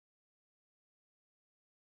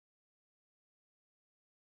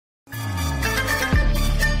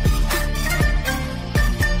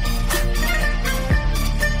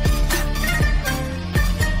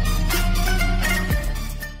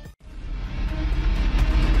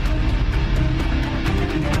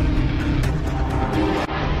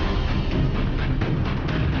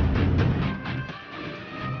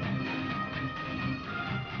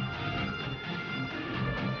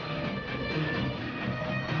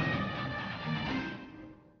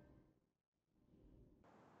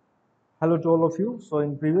Hello to all of you. So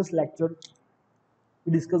in previous lecture,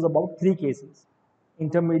 we discussed about three cases: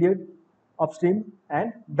 intermediate, upstream,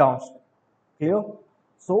 and downstream. Clear?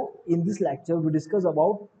 So in this lecture, we discuss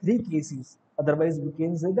about three cases. Otherwise, we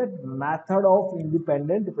can say that method of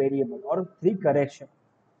independent variable or three correction.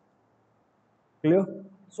 Clear?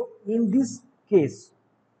 So in this case,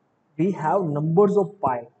 we have numbers of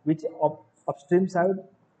pi, which upstream side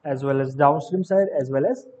as well as downstream side as well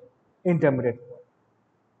as intermediate.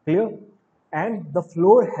 Clear? And the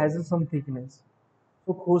floor has some thickness.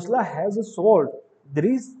 So Khosla has solved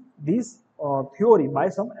this theory by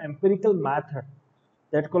some empirical method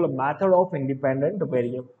that called a method of independent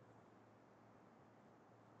variable.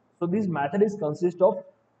 So this method is consist of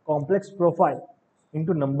complex profile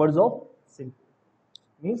into numbers of simple.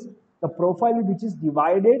 Means the profile which is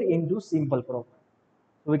divided into simple profile.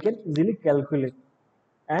 So we can easily calculate.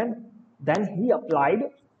 And then he applied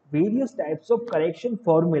various types of correction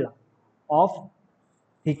formula of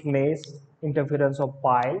thickness, interference of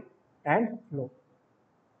pile, and flow.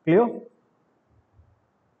 Clear?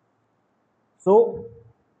 So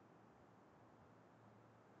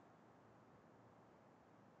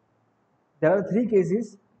there are three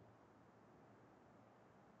cases.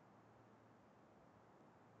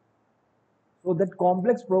 So that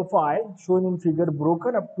complex profile shown in figure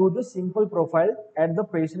broken up to the simple profile at the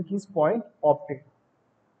pressure keys point obtained.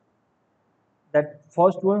 That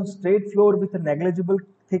first one, straight floor with a negligible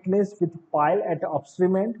thickness with pile at the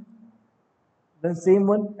upstream end, then same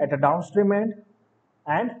one at a downstream end,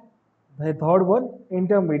 and the third one,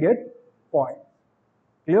 intermediate point.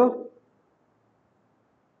 Clear?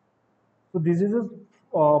 So this is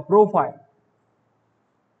a profile.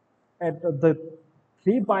 At the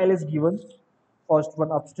three pile is given. First one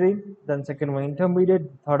upstream, then second one intermediate,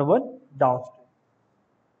 third one downstream.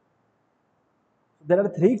 There are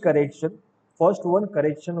three corrections. First one,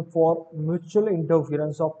 correction for mutual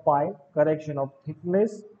interference of pile, correction of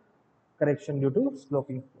thickness, correction due to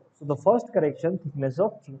sloping flow. So the first correction, thickness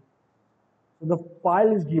of flow. So the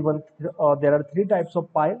pile is given. There are three types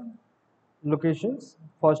of pile locations.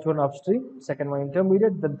 First one upstream, second one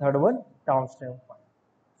intermediate, then third one downstream pile.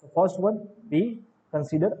 So first one we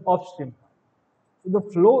consider upstream pile. So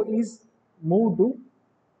the flow is moved to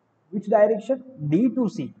which direction? D to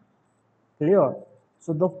C. Clear?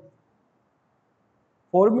 So the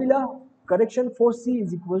formula correction for C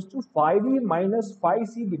is equals to phi D minus phi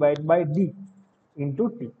C divided by D into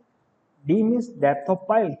T. D means depth of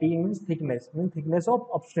pile, T means thickness of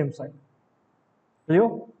upstream side. Clear?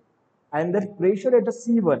 And that pressure at a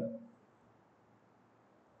C1,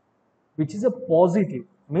 which is a positive,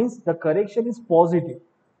 means the correction is positive.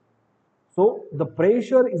 So the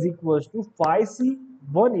pressure is equals to phi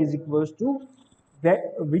C1 is equals to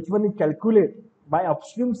that which one is calculated by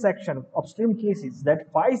upstream section, upstream cases,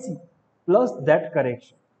 that phi C plus that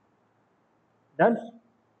correction. Done.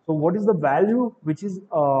 So what is the value which is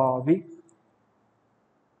we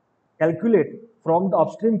calculate from the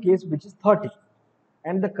upstream case, which is 30,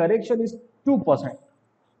 and the correction is 2%.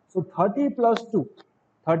 So 30 plus 2,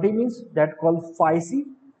 30 means that called phi C,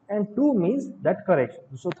 and 2 means that correction.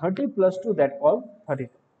 So 30 plus 2, that called 32.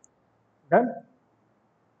 Done.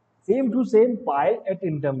 Same to same pile at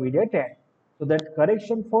intermediate end. So that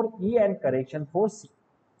correction for E and correction for C.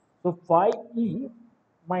 So phi E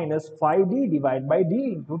minus phi D divided by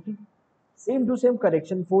D into T. Same to same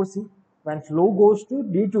correction for C. When flow goes to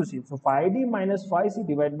D to C. So phi D minus phi C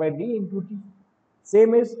divided by D into T.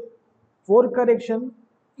 Same as for correction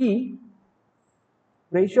E,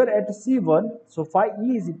 pressure at C1, so phi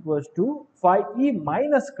E is equals to phi E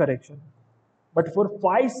minus correction. But for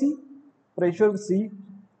phi C, pressure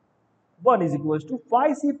C1 is equals to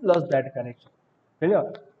phi C plus that correction.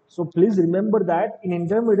 Clear? So please remember that in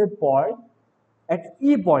intermediate point, at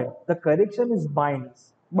E point, the correction is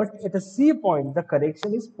minus. But at a C point, the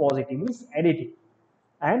correction is positive, means additive.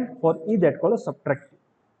 And for E, that called a subtractive.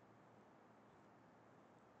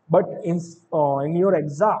 But in your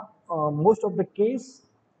exam, most of the case,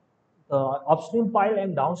 the upstream pile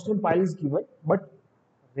and downstream pile is given, but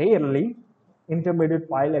rarely intermediate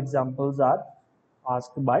pile examples are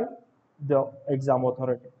asked by the exam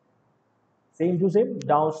authority. Same to same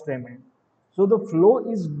downstream end. So the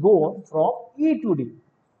flow is gone from E to D.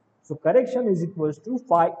 So correction is equals to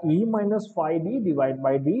phi E minus phi D divided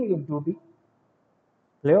by D into D.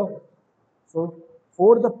 Clear? So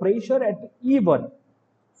for the pressure at E1,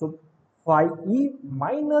 so phi E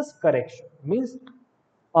minus correction means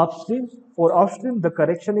upstream. For upstream, the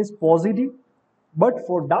correction is positive, but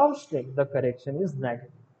for downstream, the correction is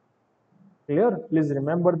negative. Clear? Please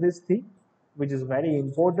remember this thing, which is very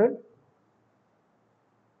important.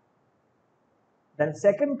 Then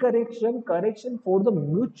second correction, correction for the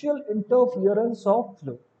mutual interference of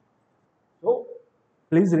flow. So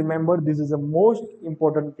please remember, this is the most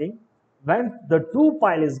important thing. When the two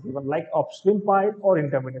pile is given, like upstream pile or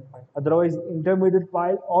intermediate pile, otherwise intermediate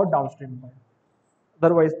pile or downstream pile.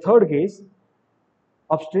 Otherwise, third case,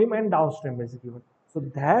 upstream and downstream is given. So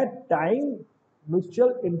that time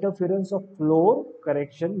mutual interference of flow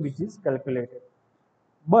correction which is calculated.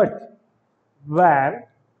 But where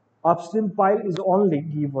upstream pile is only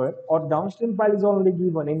given or downstream pile is only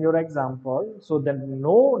given in your example, so then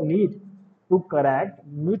no need to correct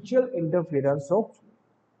mutual interference of flow.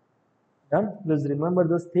 Done. Please remember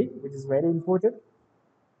this thing which is very important.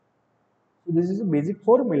 So this is a basic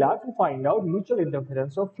formula to find out mutual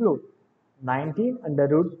interference of flow. 19 under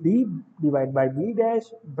root d divided by b dash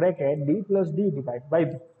bracket d plus d divided by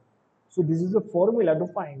b. So this is a formula to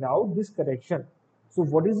find out this correction. So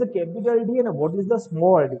what is the capital D and what is the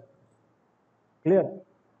small d? Clear?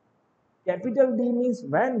 Capital D means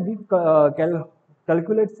when we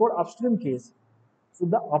calculate for upstream case. So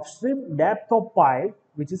the upstream depth of pile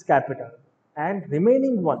which is capital and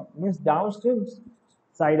remaining one means downstream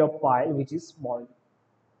side of pile which is small.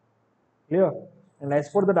 Clear? And as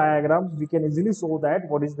for the diagram, we can easily show that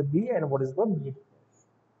what is the B and what is the B.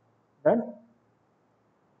 Done?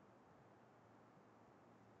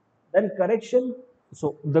 Then correction.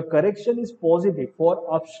 So the correction is positive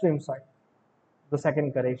for upstream side. The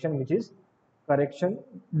second correction, which is correction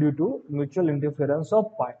due to mutual interference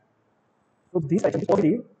of pi. So this is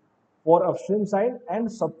positive for upstream side and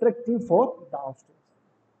subtractive for downstream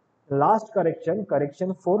side. Last correction,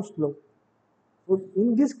 correction for slope. So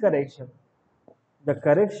in this correction, the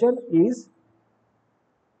correction is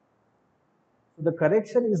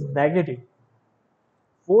negative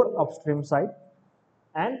for upstream side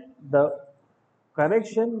and the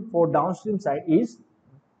correction for downstream side is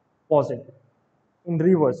positive. In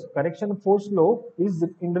reverse, correction for slope is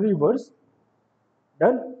in reverse.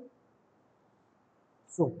 Done.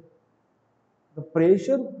 So the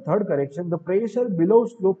pressure, third correction, the pressure below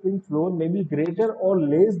sloping floor may be greater or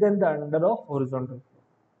less than the under of horizontal floor.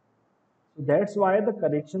 So that's why the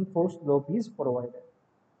correction for slope is provided.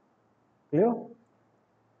 Clear?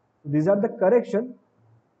 These are the correction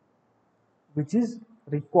which is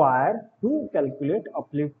required to calculate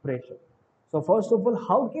uplift pressure. So first of all,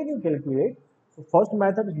 how can you calculate? So first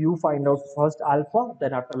method, you find out first alpha,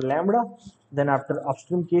 then after lambda, then after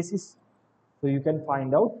upstream cases. So you can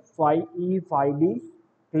find out phi E, phi D,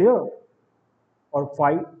 clear? Or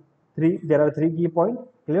phi 3, there are 3 key points,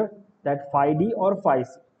 clear? That phi D or phi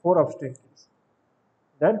C for upstream case.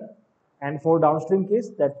 Then, and for downstream case,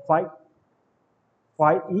 that phi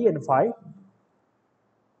E and phi.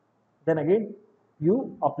 Then again,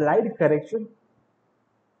 you applied correction.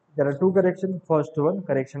 There are two corrections. First one,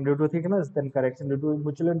 correction due to thickness, then correction due to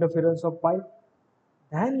mutual interference of pi.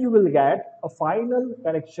 Then you will get a final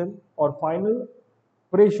correction or final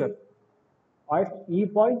pressure at E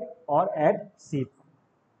point or at C point.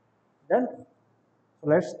 Then, so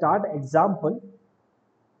let's start example.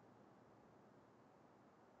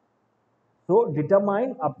 So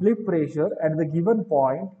determine uplift pressure at the given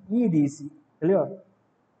point EDC, clear,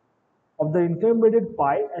 of the intermediate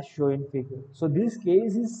pi as shown in figure. So this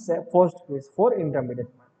case is first case for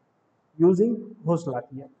intermediate pi using Hosla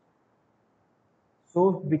theorem.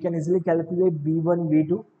 So we can easily calculate B1,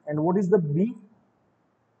 B2, and what is the B?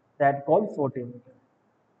 That called 40 meter.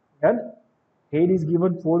 Then head is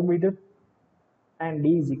given 4 meter and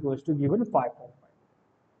D is equals to given 5.5.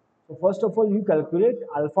 So first of all, you calculate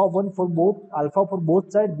alpha 1 for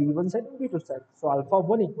both sides, B1 side and B2 side. So alpha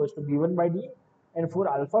 1 equals to B1 by D, and for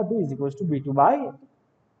alpha 2 is equals to B2 by D.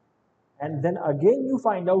 And then again you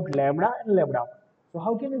find out lambda and lambda 1. So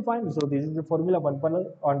how can you find? So this is the formula 1 plus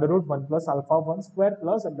under root 1 plus alpha 1 square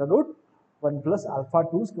plus under root 1 plus alpha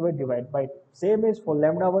 2 square divided by 2. Same as for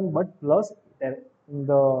lambda 1, but plus in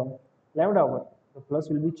the lambda 1, the plus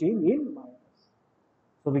will be changed in minus.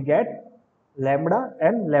 So we get lambda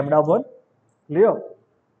and lambda 1, clear.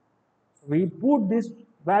 We put this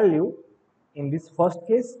value in this first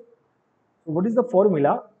case. So what is the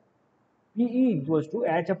formula? PE equals to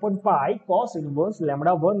h upon pi cos inverse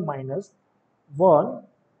lambda 1 minus 1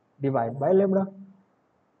 divided by lambda.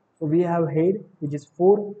 So we have head which is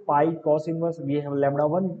 4 pi cos inverse. We have lambda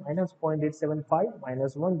 1 minus 0.875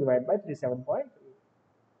 minus 1 divided by 37.8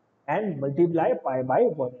 and multiply pi by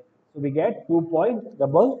 1. So we get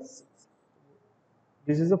 2.66.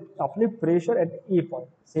 This is the uplift pressure at E point.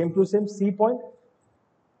 Same to same C point.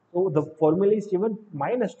 So the formula is given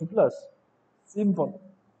minus to plus. Simple.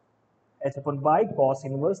 H upon pi cos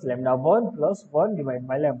inverse lambda 1 plus 1 divided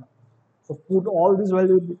by lambda. So put all these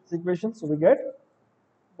values in this equation. So we get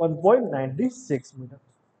 1.96 meter.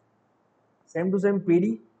 Same to same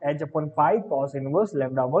PD h upon pi cos inverse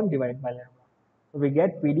lambda 1 divided by lambda. So we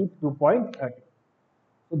get PD 2.30.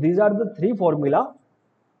 So these are the three formula.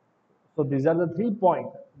 So these are the 3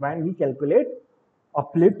 points when we calculate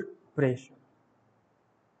uplift pressure.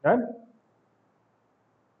 Done.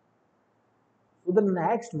 So the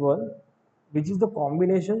next one, which is the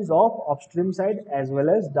combinations of upstream side as well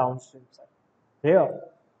as downstream side. Here,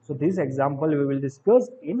 so this example we will discuss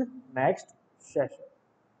in next session.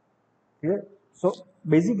 Clear? So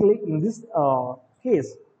basically in this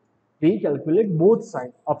case, we calculate both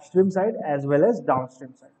sides, upstream side as well as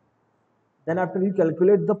downstream side. Then after we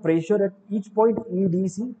calculate the pressure at each point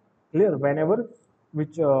EDC, clear, whenever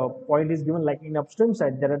which point is given, like in upstream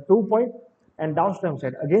side there are 2 points and downstream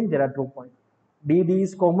side again there are 2 points. DD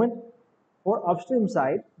is common. For upstream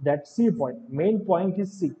side, that C point, main point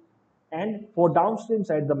is C, and for downstream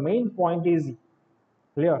side the main point is E.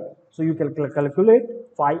 Clear? So you calculate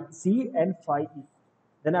phi C and phi E.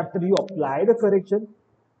 Then after you apply the correction,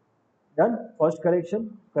 done. First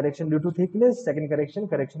correction, correction due to thickness. Second correction,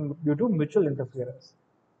 correction due to mutual interference.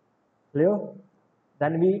 Clear?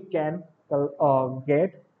 Then we can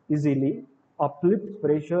get easily uplift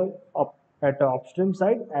pressure up at the upstream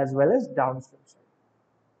side as well as downstream side.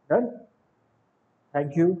 Done.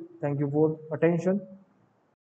 Thank you. Thank you for attention.